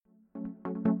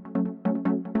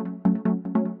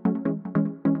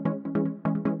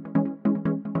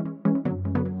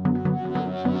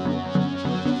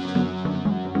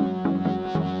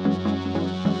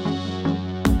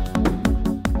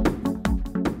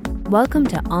Welcome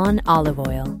to On Olive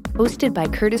Oil, hosted by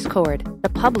Curtis Cord, the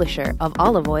publisher of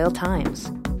Olive Oil Times,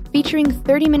 featuring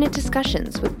 30-minute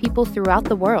discussions with people throughout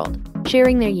the world,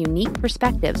 sharing their unique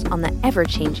perspectives on the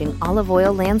ever-changing olive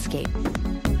oil landscape.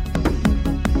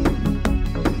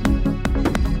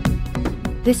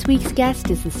 This week's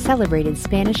guest is the celebrated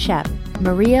Spanish chef,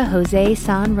 Maria José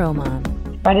San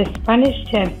Román. But Spanish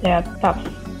chefs, they are tough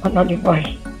on olive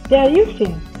oil. They are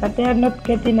using, but they are not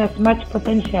getting as much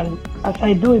potential as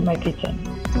I do in my kitchen.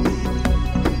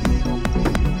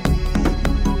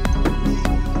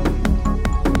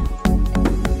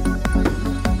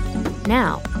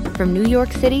 Now, from New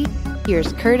York City,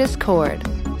 here's Curtis Cord.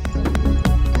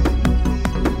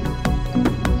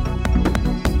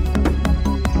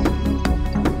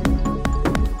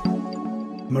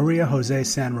 Maria José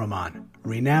San Román,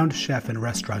 renowned chef and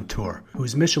restaurateur,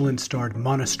 whose Michelin-starred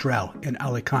Monastrell in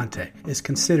Alicante is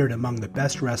considered among the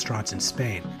best restaurants in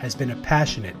Spain, has been a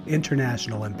passionate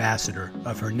international ambassador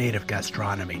of her native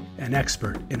gastronomy, an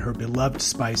expert in her beloved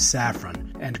spice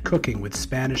saffron, and cooking with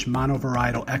Spanish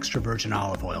monovarietal extra virgin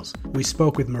olive oils. We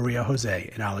spoke with Maria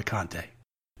José in Alicante.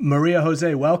 Maria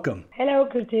José, welcome. Hello,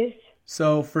 Curtis.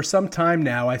 So for some time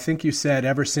now, I think you said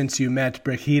ever since you met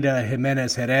Brigida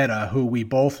Jimenez Herrera, who we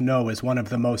both know is one of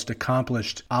the most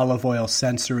accomplished olive oil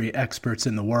sensory experts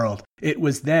in the world, it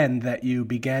was then that you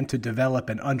began to develop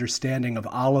an understanding of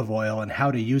olive oil and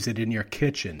how to use it in your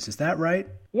kitchens. Is that right?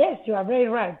 Yes, you are very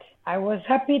right. I was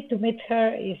happy to meet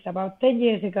her. It's about 10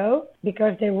 years ago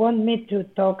because they want me to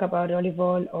talk about olive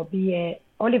oil or be an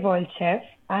olive oil chef.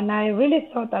 And I really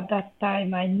thought at that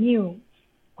time I knew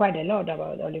quite a lot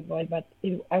about olive oil, but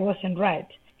I wasn't right.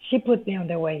 She put me on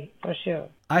the way, for sure.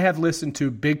 I have listened to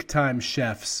big-time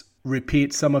chefs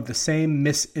repeat some of the same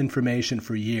misinformation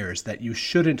for years, that you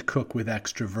shouldn't cook with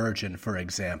extra virgin, for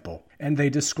example. And they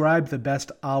describe the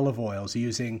best olive oils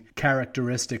using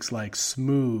characteristics like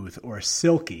smooth or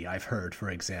silky, I've heard, for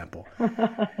example.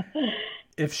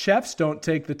 If chefs don't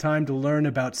take the time to learn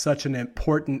about such an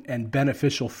important and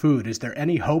beneficial food, is there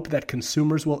any hope that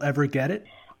consumers will ever get it?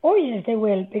 Oh, yes, they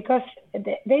will, because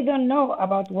they don't know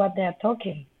about what they are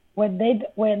talking. When they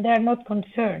are not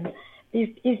concerned,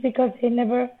 it's because they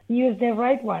never use the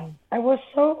right one. I was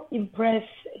so impressed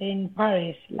in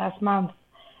Paris last month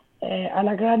at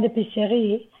La Grande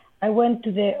Épicerie. I went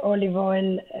to the olive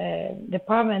oil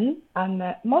department,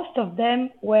 and most of them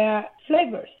were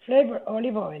flavor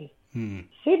olive oil.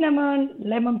 Cinnamon,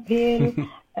 lemon peel.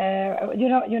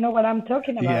 You know what I'm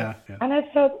talking about. Yeah. And I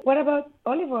thought, what about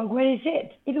olive oil? Where is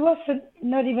it? It wasn't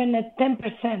not even a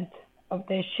 10% of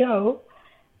the show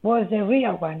was the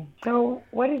real one. So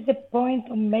what is the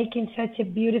point of making such a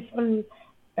beautiful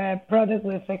product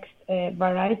with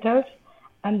varietals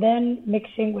and then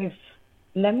mixing with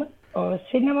lemon or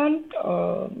cinnamon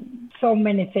or so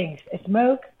many things?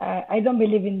 Smoke, I don't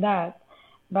believe in that.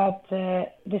 But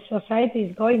the society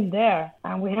is going there,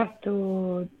 and we have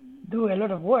to do a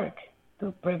lot of work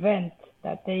to prevent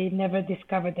that they never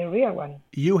discover the real one.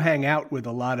 You hang out with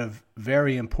a lot of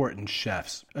very important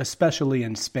chefs, especially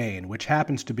in Spain, which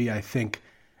happens to be, I think,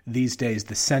 these days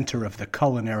the center of the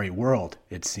culinary world,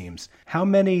 it seems. How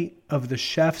many of the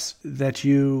chefs that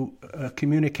you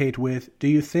communicate with do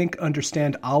you think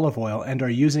understand olive oil and are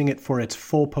using it for its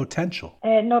full potential?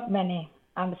 Not many.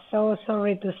 I'm so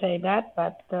sorry to say that,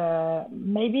 but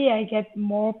maybe I get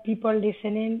more people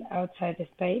listening outside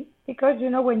Spain. Because,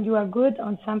 when you are good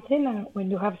on something and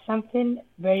when you have something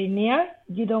very near,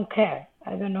 you don't care.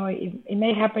 I don't know, it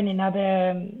may happen in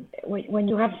other... When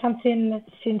you have something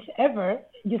since ever,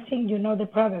 you think you know the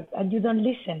product and you don't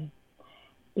listen.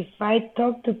 If I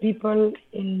talk to people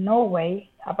in Norway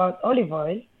about olive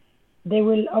oil, they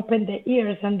will open their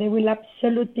ears and they will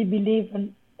absolutely believe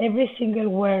in every single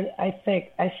word I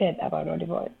said about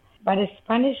olive oil. But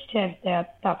Spanish chefs, they are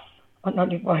tough on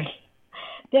olive oil.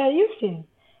 They are using,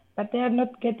 but they are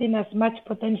not getting as much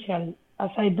potential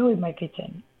as I do in my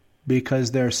kitchen.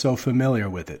 Because they're so familiar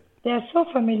with it. They are so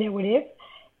familiar with it.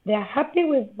 They are happy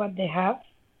with what they have.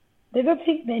 They don't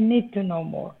think they need to know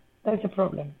more. That's the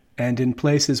problem. And in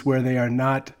places where they are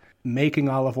not making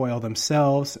olive oil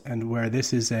themselves and where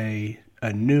this is a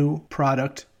new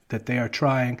product that they are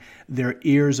trying, their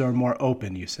ears are more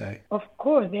open, you say? Of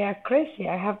course, they are crazy.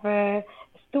 I have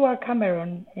Stuart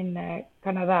Cameron in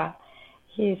Canada.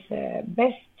 He's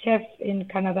best chef in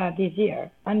Canada this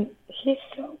year. And he's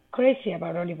so crazy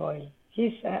about olive oil.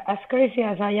 He's as crazy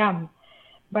as I am.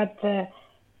 But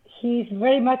he's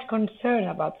very much concerned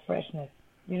about freshness.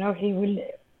 He will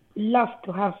love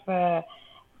to have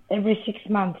every 6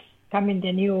 months coming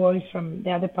the new oils from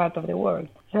the other part of the world.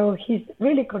 So he's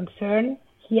really concerned.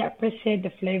 He appreciates the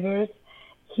flavors.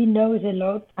 He knows a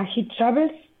lot. And he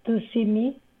travels to see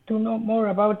me to know more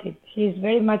about it. He's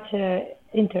very much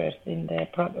interested in the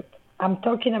product. I'm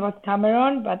talking about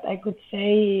Cameron, but I could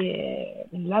say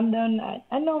in London.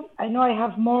 I know I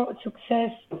have more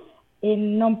success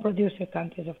in non-producer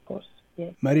countries, of course.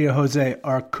 Yes. Maria José,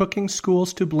 are cooking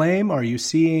schools to blame? Are you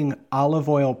seeing olive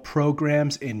oil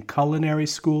programs in culinary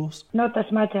schools? Not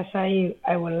as much as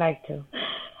I would like to.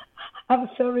 I'm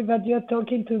sorry, but you're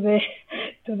talking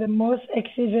to the most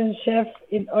experienced chef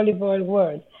in olive oil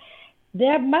world.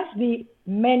 There must be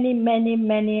many, many,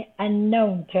 many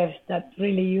unknown chefs that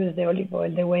really use the olive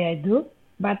oil the way I do.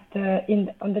 But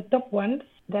on the top ones,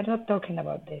 they're not talking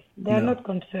about this. They're not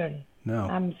concerned. No.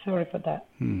 I'm sorry for that.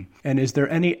 And is there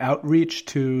any outreach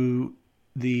to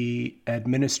the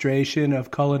administration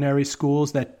of culinary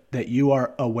schools that you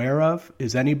are aware of?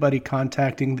 Is anybody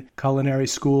contacting culinary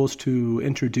schools to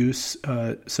introduce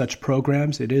such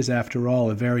programs? It is, after all,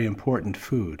 a very important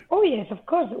food. Oh, yes, of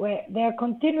course. They are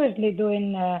continuously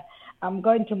doing... I'm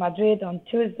going to Madrid on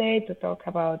Tuesday to talk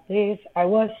about this. I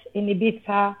was in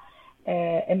Ibiza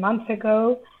a month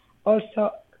ago.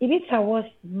 Also, Ibiza was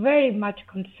very much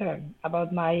concerned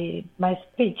about my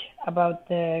speech about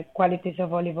the qualities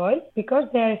of olive oil, because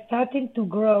they are starting to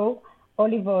grow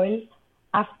olive oil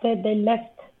after they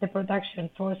left the production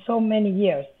for so many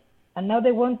years. And now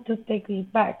they want to take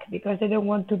it back because they don't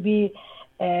want to be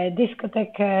a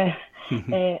discotheque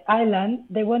island.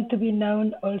 They want to be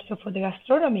known also for the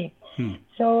gastronomy.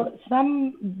 So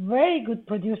some very good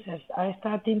producers are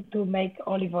starting to make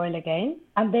olive oil again,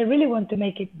 and they really want to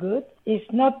make it good. It's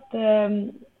not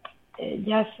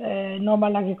just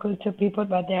normal agriculture people,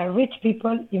 but they are rich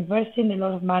people investing a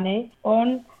lot of money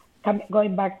on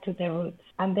going back to their roots.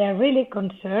 And they are really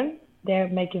concerned. They're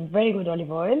making very good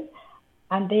olive oil,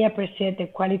 and they appreciate the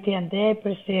quality, and they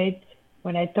appreciate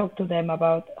when I talk to them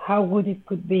about how good it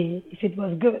could be if it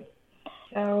was good.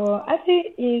 So I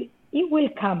think it will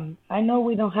come. I know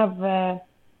we don't have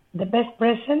the best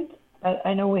present, but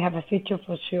I know we have a future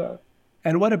for sure.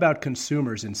 And what about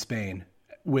consumers in Spain,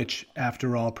 which,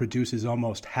 after all, produces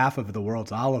almost half of the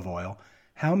world's olive oil?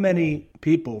 How many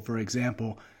people, for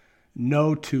example,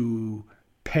 know to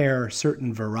pair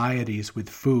certain varieties with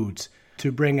foods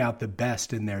to bring out the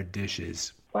best in their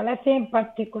dishes? Well, I think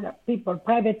particular people,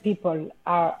 private people,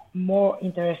 are more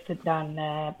interested than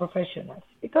professionals,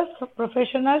 because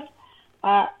professionals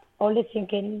are only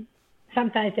thinking,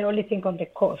 sometimes they only think on the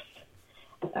cost.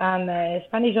 And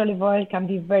Spanish olive oil can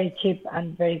be very cheap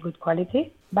and very good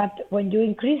quality. But when you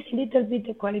increase a little bit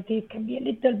the quality, it can be a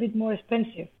little bit more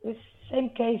expensive. It's the same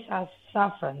case as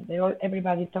saffron.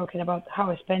 Everybody talking about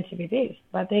how expensive it is,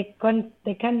 but they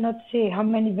cannot see how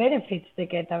many benefits they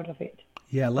get out of it.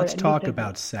 Yeah, let's talk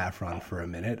about saffron for a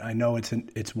minute. I know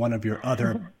it's one of your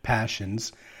other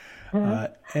passions.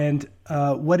 And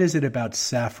what is it about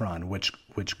saffron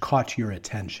which caught your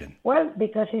attention? Well,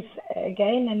 because it's,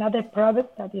 again, another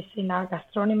product that is in our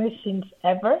gastronomy since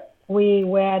ever. We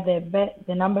were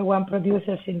the number one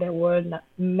producers in the world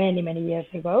many, many years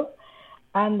ago.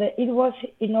 And it was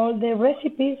in all the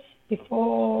recipes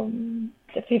before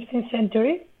the 15th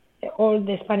century. All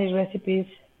the Spanish recipes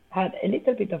had a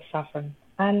little bit of saffron.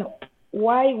 And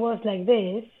why it was like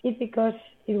this is because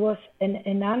it was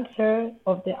an answer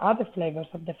of the other flavors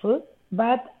of the food.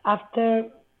 But I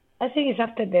think it's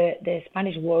after the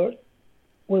Spanish War,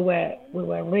 we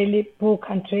were really poor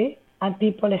country, and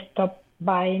people stopped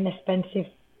buying expensive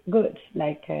goods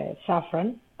like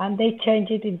saffron, and they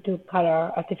changed it into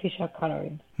artificial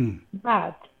coloring.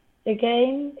 But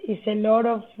again, it's a lot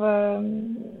of,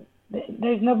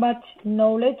 there's not much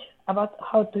knowledge about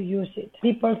how to use it.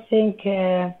 People think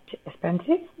it's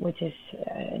expensive, which is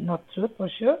not true for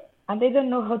sure, and they don't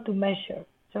know how to measure.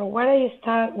 So what I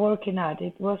started working at,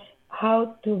 it was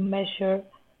how to measure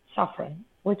saffron,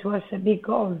 which was a big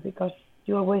goal, because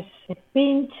you always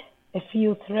pinch a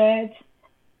few threads.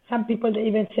 Some people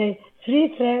even say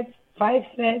 3 threads, 5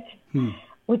 threads,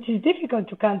 which is difficult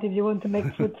to count if you want to make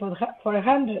food for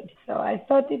 100. So I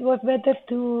thought it was better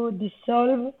to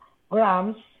dissolve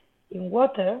grams in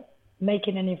water,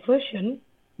 making an infusion.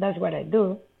 That's what I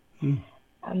do.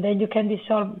 And then you can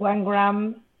dissolve 1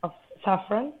 gram of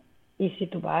saffron, easy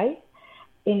to buy,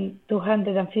 in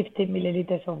 250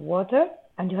 milliliters of water,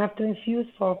 and you have to infuse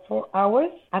for 4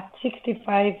 hours at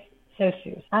 65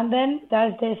 Celsius. And then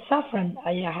there's the saffron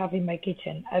I have in my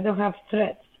kitchen. I don't have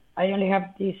threads. I only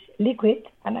have this liquid,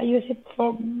 and I use it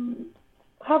for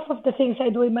half of the things I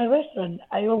do in my restaurant.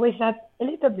 I always add a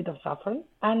little bit of saffron.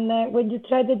 And when you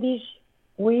try the dish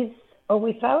with or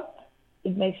without,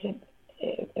 it makes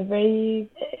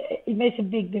it makes a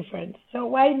big difference. So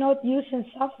why not using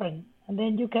saffron? And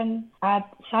then you can add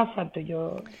saffron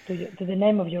to the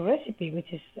name of your recipe,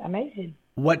 which is amazing.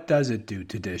 What does it do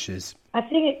to dishes? I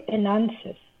think it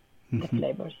enhances the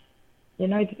flavors.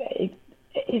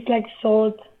 It's like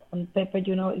salt and pepper.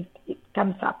 It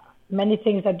comes up. Many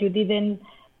things that you didn't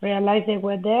realize they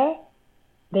were there,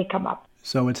 they come up.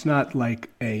 So it's not like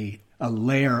a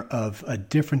layer of a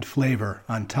different flavor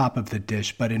on top of the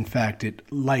dish, but in fact,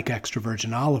 like extra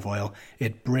virgin olive oil,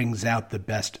 it brings out the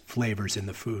best flavors in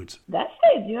the foods. That's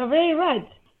it. You're very right.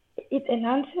 It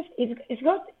enhances. It's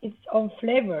got its own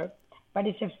flavor, but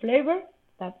it's a flavor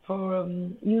that for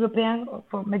European or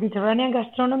for Mediterranean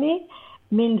gastronomy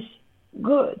means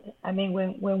good. I mean,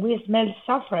 when we smell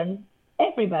saffron,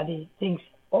 everybody thinks,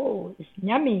 oh, it's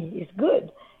yummy, it's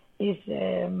good.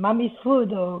 It's mommy's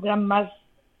food or grandma's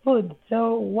food.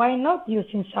 So why not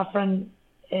using saffron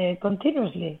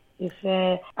continuously?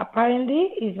 It's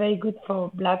apparently it's very good for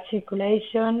blood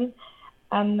circulation,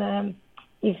 and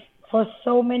if for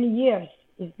so many years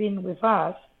it's been with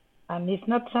us, and it's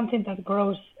not something that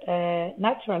grows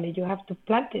naturally. You have to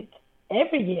plant it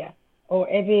every year or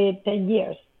every 10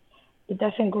 years. It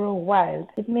doesn't grow wild.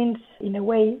 It means, in a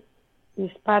way,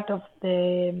 it's part of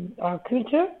our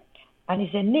culture, and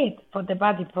it's a need for the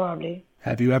body, probably.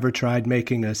 Have you ever tried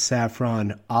making a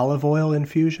saffron olive oil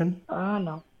infusion? Oh,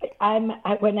 no.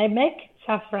 When I make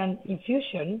saffron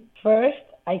infusion, first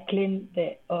I clean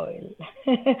the oil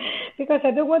because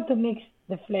I don't want to mix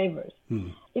the flavors.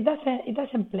 It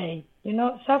doesn't play.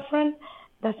 Saffron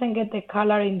doesn't get the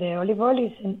color in the olive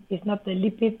oil. It's not the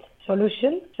lipid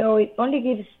solution, so it only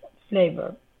gives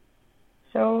flavor.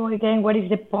 So again, what is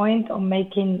the point of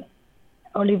making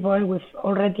olive oil with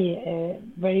already a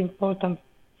very important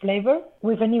flavor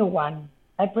with a new one?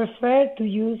 I prefer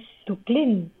to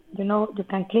clean. You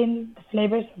can clean the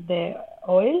flavors of the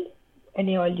oil,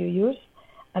 any oil you use,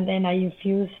 and then I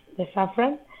infuse the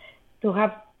saffron to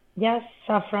have just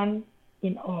saffron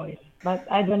in oil. But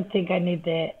I don't think I need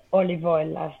the olive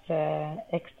oil as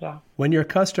extra. When your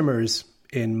customers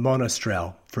in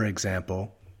Monastrell, for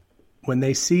example, when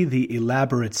they see the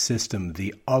elaborate system,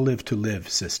 the olive to live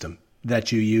system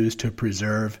that you use to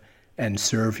preserve and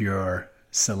serve your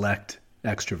select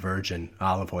extra virgin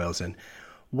olive oils in,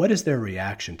 what is their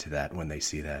reaction to that when they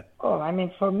see that? Oh, I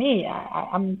mean, for me,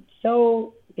 I'm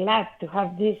so glad to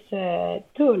have this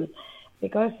tool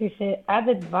because it's an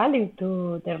added value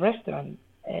to the restaurant.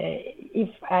 If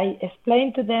I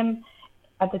explain to them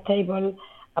at the table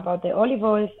about the olive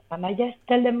oils and I just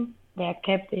tell them they are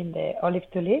kept in the olive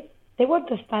to live, they want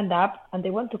to stand up and they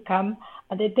want to come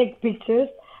and they take pictures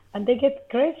and they get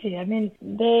crazy. I mean,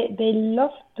 they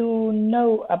love to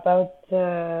know about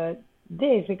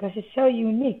this because it's so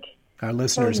unique. Our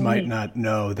listeners might not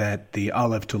know that the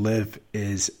olive to live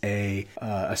is a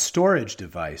storage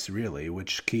device, really,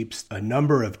 which keeps a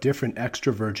number of different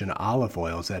extra virgin olive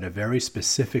oils at a very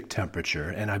specific temperature,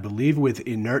 and I believe with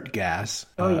inert gas.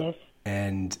 Yes.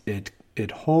 And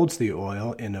it holds the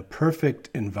oil in a perfect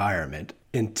environment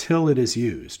until it is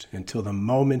used, until the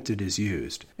moment it is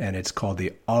used. And it's called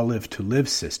the olive to live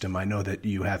system. I know that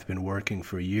you have been working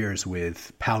for years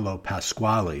with Paolo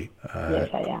Pasquale yes,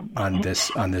 I am. on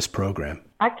this program.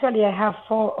 Actually, I have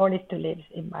 4 olive to lives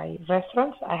in my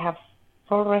restaurants. I have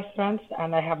 4 restaurants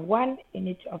and I have 1 in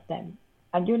each of them.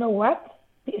 And you know what?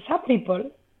 Some people,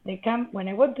 they come, when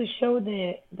I want to show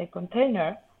the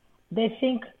container, they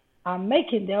think I'm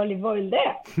making the olive oil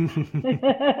there.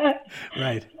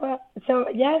 Right. So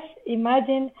just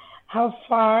imagine how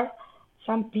far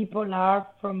some people are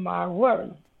from our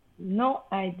world. No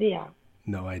idea.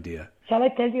 No idea. Shall I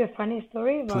tell you a funny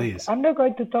story? Please. I'm not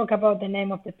going to talk about the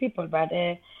name of the people, but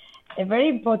a very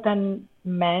important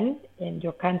man in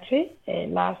your country,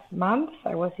 last month,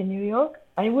 I was in New York.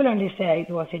 I will only say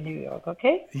it was in New York,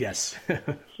 okay? Yes.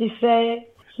 He said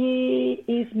he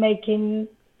is making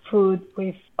food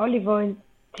with olive oil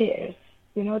tears.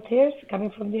 You know tears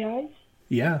coming from the eyes?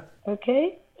 Yeah.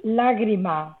 Okay?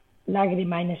 Lágrima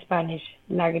in Spanish,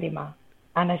 lágrima.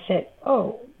 And I said,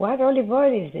 oh, what olive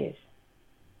oil is this?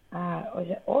 I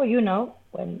said, oh,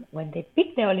 when they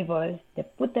pick the olive oils, they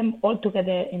put them all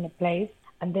together in a place,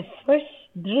 and the first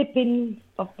dripping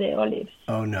of the olives,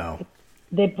 oh no,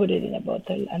 they put it in a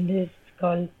bottle, and this is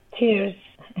called tears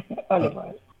olive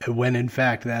oil. When in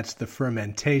fact that's the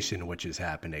fermentation which is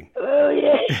happening. Oh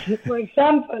yes, for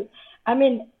example. I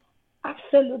mean,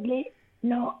 absolutely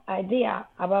no idea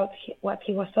about what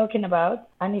he was talking about,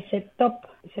 and he's a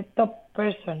top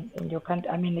person in your country.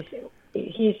 I mean,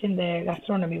 he's in the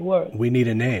gastronomy world. We need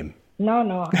a name.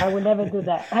 No, I will never do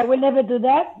that.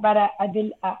 But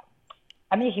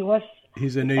I mean, he was.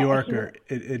 He's a New Yorker.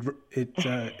 It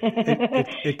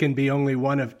can be only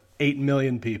one of 8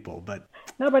 million people, but...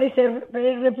 No, but it's a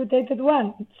very reputed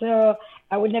one. So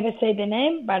I will never say the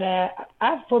name, but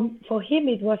for him,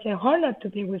 it was an honor to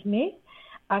be with me.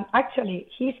 And actually,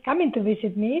 he's coming to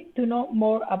visit me to know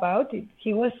more about it.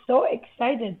 He was so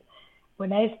excited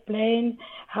when I explained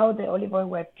how the olive oil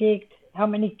were picked, how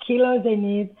many kilos they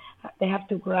need. They have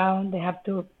to ground, they have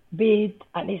to beat,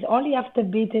 and it's only after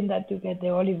beating that you get the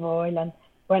olive oil. And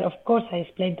well, of course, I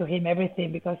explained to him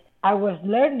everything because I was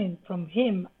learning from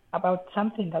him about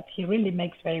something that he really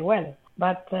makes very well.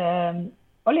 But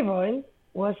olive oil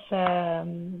was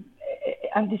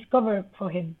undiscovered for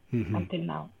him until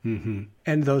now. Mm-hmm.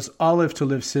 And those olive to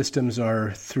live systems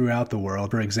are throughout the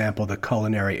world. For example, the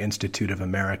Culinary Institute of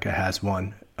America has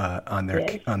one on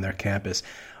their campus.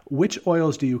 Which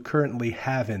oils do you currently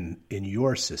have in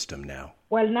your system now?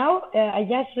 Well, now I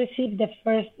just received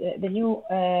the new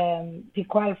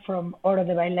Picual from Oro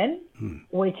de Bailén,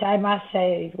 which I must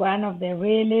say is one of the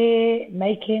really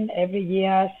making every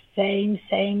year same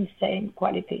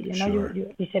quality. You know, Sure.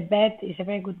 It's a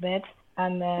very good bet.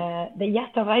 And they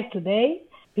just arrived today.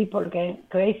 People get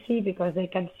crazy because they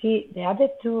can see the other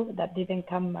two that didn't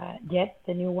come yet,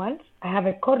 the new ones. I have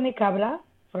a Cornicabra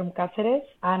from Cáceres,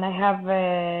 and I have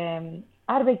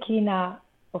Arbequina,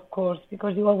 of course,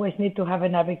 because you always need to have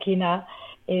an Arbequina.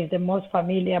 Is the most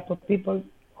familiar for people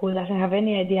who doesn't have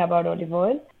any idea about olive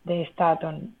oil. They start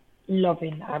on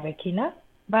loving Arbequina.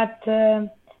 But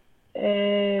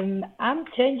I'm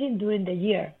changing during the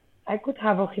year. I could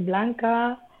have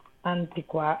Hojiblanca and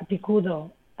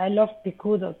Picudo. I love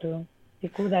Picudo too.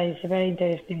 Picuda is a very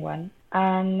interesting one.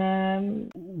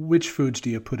 And which foods do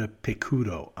you put a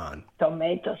picudo on?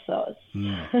 Tomato sauce.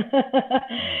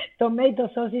 Tomato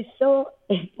sauce is so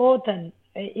important.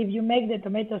 If you make the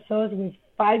tomato sauce with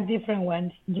 5 different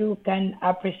ones, you can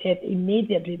appreciate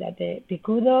immediately that the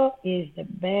picudo is the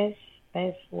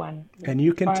best one. And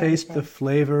you can taste the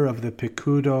flavor of the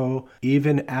picudo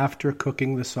even after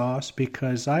cooking the sauce,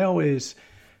 because I always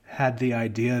had the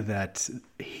idea that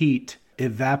heat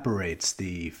evaporates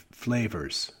the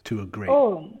flavors to a great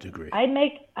degree. I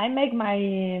make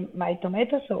my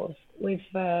tomato sauce with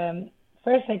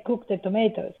first I cook the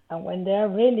tomatoes, and when they're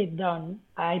really done,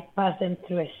 I pass them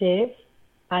through a sieve,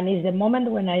 and it's the moment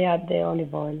when I add the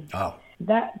olive oil. Oh.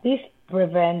 This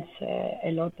prevents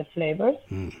a lot of flavors,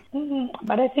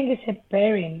 but I think it's a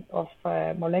pairing of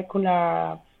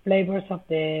molecular flavors of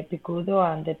the picudo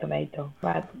and the tomato,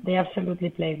 but they absolutely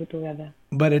play good together.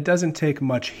 But it doesn't take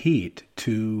much heat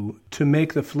to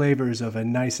make the flavors of a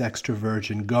nice extra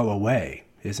virgin go away.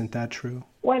 Isn't that true?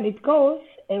 Well, it goes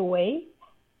away,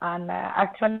 and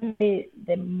actually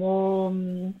the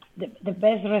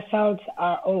best results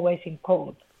are always in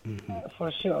cold,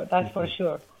 for sure. That's for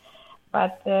sure.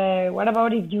 But what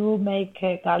about if you make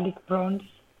garlic prawns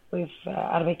with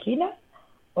arbequina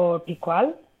or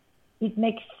picual? It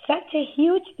makes such a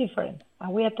huge difference.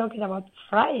 And we are talking about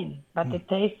frying, but the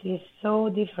taste is so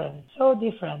different.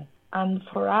 And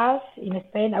for us in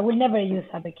Spain, I will never use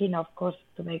arbequina, of course,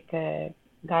 to make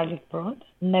garlic prawns.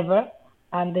 Never.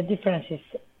 And the difference is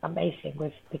amazing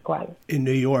with picual. In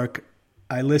New York,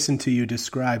 I listened to you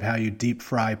describe how you deep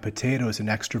fry potatoes in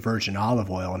extra virgin olive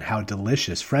oil and how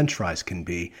delicious French fries can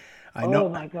be. Oh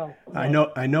my God!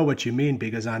 I know what you mean,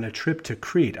 because on a trip to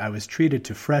Crete, I was treated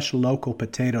to fresh local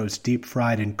potatoes deep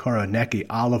fried in Koroneiki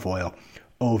olive oil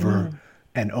over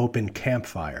an open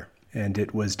campfire, and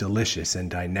it was delicious.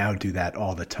 And I now do that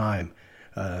all the time.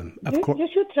 You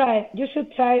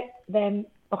should try them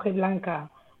Hojiblanca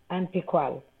and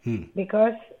Picual,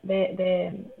 because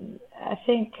I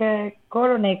think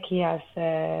Koroneiki as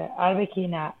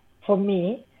Arbequina for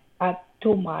me are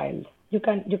too mild. You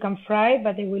can fry,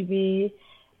 but it will be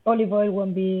olive oil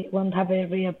won't have a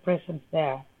real presence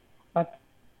there. But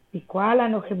Picual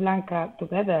and Hojiblanca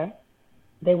together,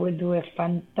 they will do a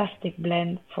fantastic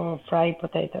blend for fried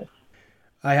potatoes.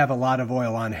 I have a lot of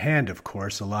oil on hand, of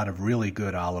course, a lot of really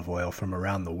good olive oil from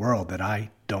around the world that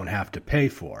I don't have to pay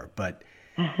for. But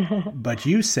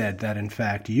you said that, in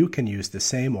fact, you can use the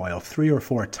same oil 3 or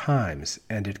 4 times,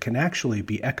 and it can actually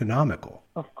be economical.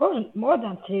 Of course, more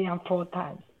than 3 and 4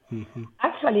 times.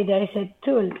 Actually, there is a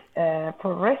tool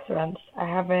for restaurants. I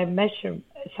have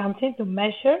something to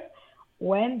measure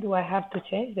when do I have to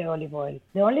change the olive oil.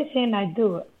 The only thing I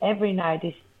do every night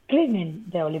is cleaning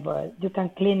the olive oil. You can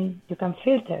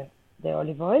filter the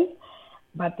olive oil,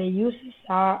 but the uses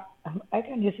are, I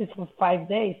can use it for 5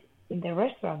 days in the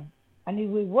restaurant, and it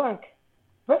will work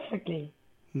perfectly.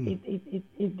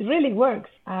 It really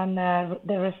works, and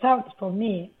the results for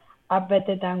me are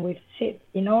better than with seed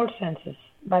in all senses.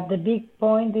 But the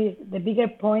bigger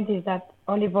point is that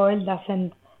olive oil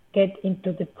doesn't get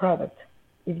into the product.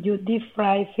 If you deep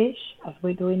fry fish, as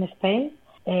we do in Spain,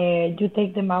 you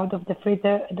take them out of the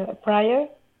fryer,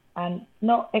 and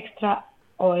no extra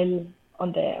oil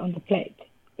on the plate.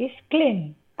 It's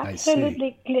clean,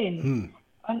 absolutely clean.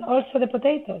 And also the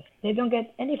potatoes, they don't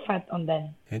get any fat on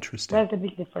them. Interesting. That's the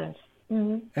big difference.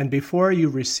 Mm-hmm. And before you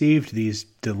received these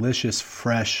delicious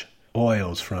fresh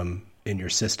oils in your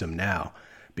system now,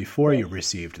 before you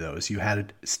received those, you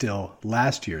had still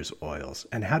last year's oils.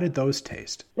 And how did those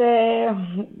taste? They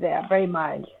are very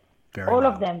mild. All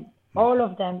of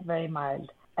them very mild.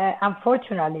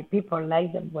 Unfortunately, people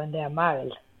like them when they are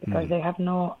mild because they have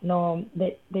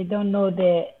they don't know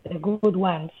the good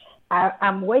ones.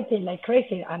 I'm waiting like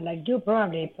crazy, and like you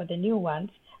probably, for the new ones.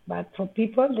 But for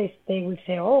people, they will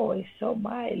say, "Oh, it's so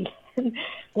mild."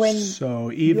 When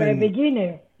you're a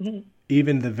beginner.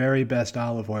 Even the very best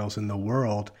olive oils in the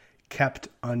world, kept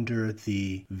under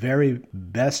the very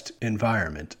best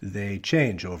environment, they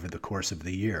change over the course of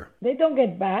the year. They don't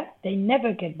get bad. They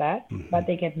never get bad, but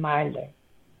they get milder.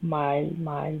 Mild.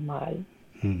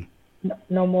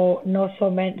 No more, not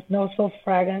so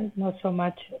fragrant, not so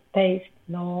much taste,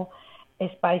 no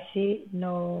spicy,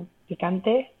 no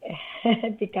picante.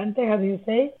 Picante, how do you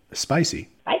say? Spicy.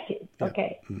 Spicy, yeah.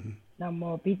 Okay. No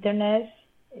more bitterness.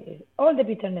 All the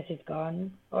bitterness is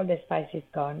gone. All the spice is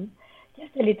gone.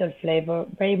 Just a little flavor,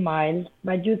 very mild,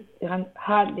 but you can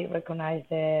hardly recognize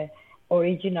the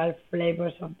original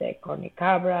flavors of the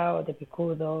cornicabra or the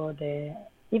picudo,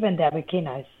 even the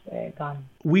abequina is gone.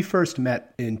 We first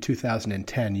met in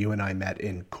 2010. You and I met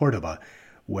in Cordoba,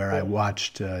 where I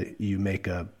watched you make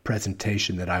a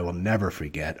presentation that I will never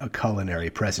forget, a culinary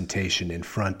presentation in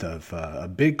front of a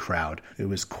big crowd. It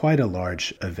was quite a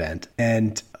large event.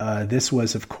 And this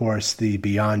was, of course, the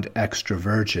Beyond Extra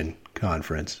Virgin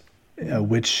conference,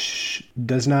 which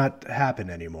does not happen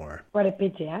anymore. What a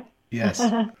pity, huh? Yes.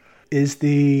 Is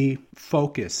the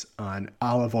focus on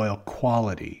olive oil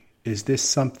quality, is this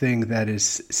something that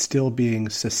is still being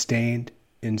sustained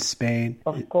in Spain?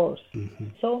 Of course.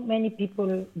 So many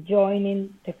people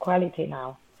joining the quality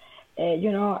now.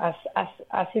 As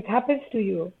it happens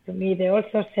to me, they're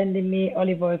also sending me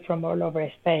olive oil from all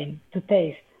over Spain to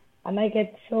taste. And I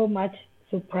get so much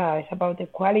surprise about the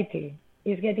quality.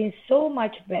 It's getting so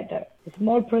much better.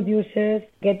 Small producers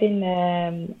getting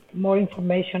more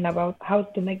information about how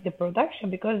to make the production,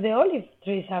 because the olive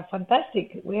trees are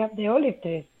fantastic. We have the olive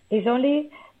trees. It's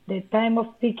only the time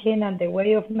of picking and the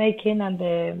way of making and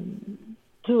the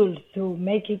tools to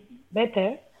make it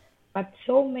better. But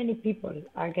so many people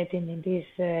are getting in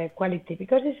this quality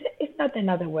because it's not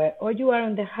another way. Or you are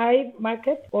on the high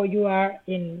market, or you are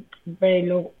in very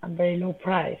low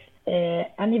price.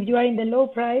 And if you are in the low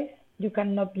price, you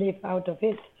cannot live out of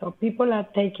it. So people are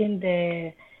taking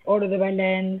the Oro de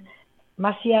Bailén,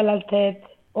 Maciel Altet,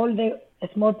 all the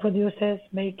small producers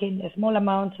making small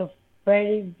amounts of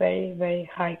very, very, very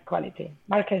high quality.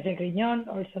 Marques de Grignon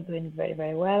also doing very,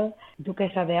 very well.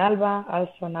 Duquesa de Alba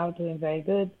also now doing very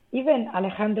good. Even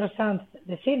Alejandro Sanz,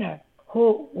 the singer,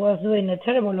 who was doing a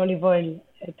terrible olive oil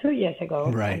 2 years ago.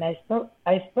 Right. And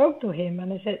I spoke to him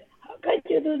and I said, how can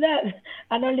you do that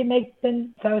and only make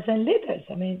 10,000 liters?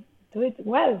 I mean, do it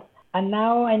well. And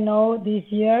now I know this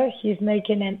year he's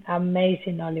making an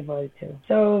amazing olive oil too.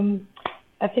 So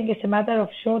I think it's a matter of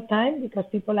short time, because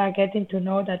people are getting to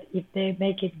know that if they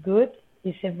make it good,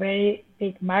 it's a very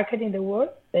big market in the world.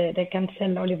 They can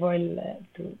sell olive oil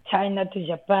to China, to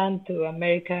Japan, to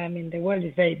America. I mean, the world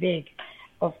is very big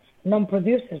of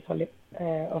non-producers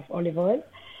of olive oil.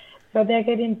 So they're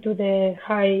getting to the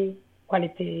high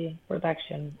quality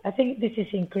production. I think this is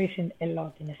increasing a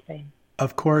lot in Spain.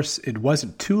 Of course, it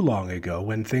wasn't too long ago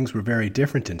when things were very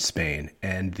different in Spain,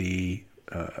 and the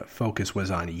focus was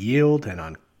on yield and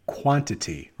on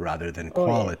quantity rather than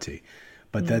quality.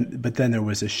 But then there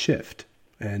was a shift.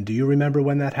 And do you remember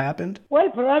when that happened? Well,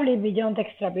 probably Beyond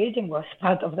Extra Virgin was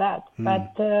part of that.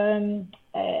 But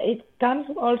it comes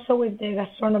also with the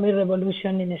gastronomy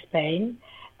revolution in Spain,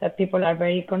 that people are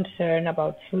very concerned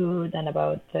about food and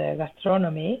about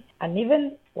gastronomy. And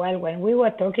even when we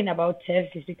were talking about chefs,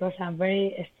 it's because I'm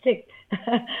very strict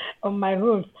on my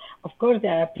rules. Of course,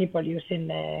 there are people using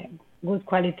good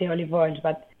quality olive oils,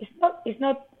 but it's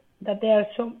not that they are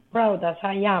so proud as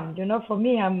I am. For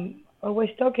me, I'm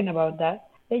always talking about that.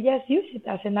 They just use it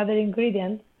as another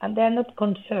ingredient, and they're not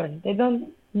concerned. They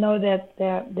don't know that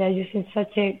they're using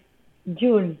such a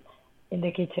jewel in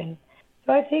the kitchen.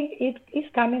 So I think it is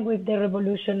coming with the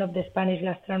revolution of the Spanish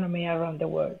gastronomy around the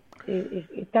world.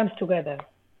 It comes together.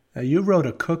 You wrote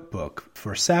a cookbook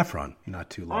for saffron not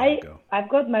too long ago. I've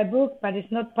got my book, but it's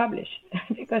not published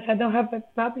because because I don't have a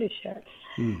publisher.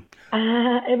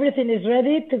 Everything is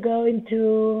ready to go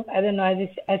into, I don't know, I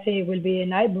think it will be an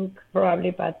iBook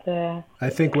probably, but... I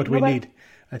think what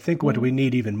we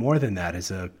need even more than that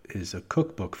is a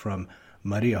cookbook from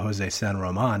Maria José San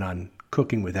Román on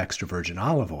cooking with extra virgin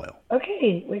olive oil.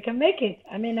 Okay, we can make it.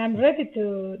 I mean, I'm ready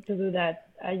to do that.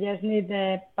 I just need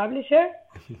a publisher,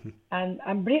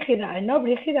 and Brigida. I know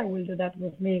Brigida will do that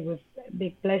with me with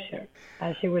big pleasure,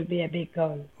 and she will be a big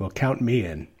goal. Well, count me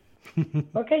in.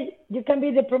 Okay, you can be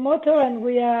the promoter, and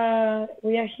we are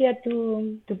here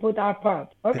to put our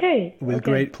part. Okay. With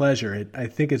great pleasure. I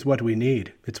think it's what we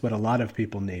need. It's what a lot of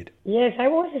people need. Yes, I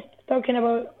was talking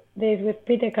about this with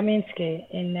Peter Kaminsky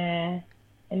in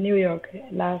New York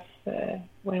last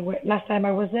time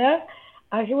I was there.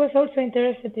 And he was also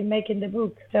interested in making the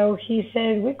book. So he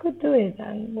said we could do it,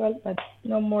 and but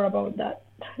no more about that.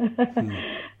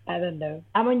 I don't know.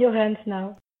 I'm on your hands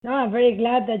now. No, I'm very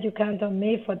glad that you count on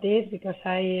me for this because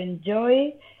I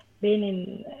enjoy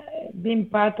being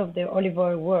part of the olive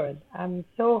oil world. I'm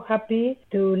so happy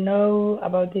to know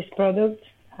about this product,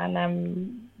 and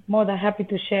I'm more than happy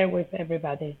to share with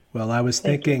everybody. Well, I was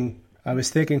thinking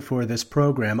for this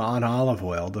program on olive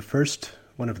oil,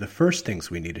 one of the first things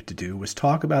we needed to do was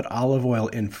talk about olive oil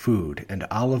in food and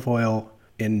olive oil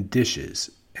in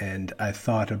dishes. And I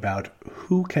thought about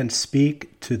who can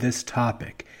speak to this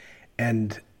topic.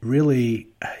 And really,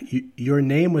 your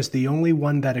name was the only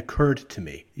one that occurred to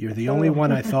me. You're the only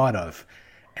one I thought of.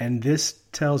 And this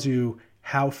tells you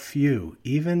how few,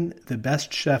 even the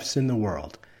best chefs in the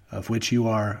world, of which you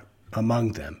are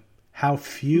among them, how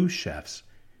few chefs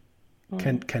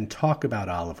can talk about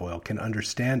olive oil, can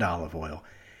understand olive oil,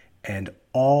 and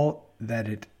all that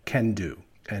it can do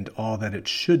and all that it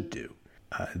should do.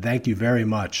 Thank you very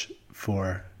much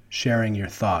for sharing your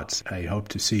thoughts. I hope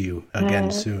to see you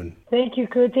again soon. Thank you,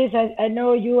 Curtis. I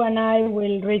know you and I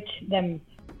will reach them.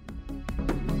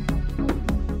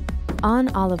 On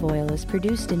Olive Oil is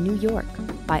produced in New York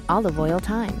by Olive Oil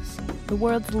Times, the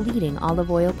world's leading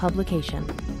olive oil publication.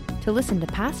 To listen to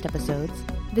past episodes,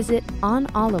 visit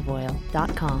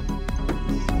onoliveoil.com.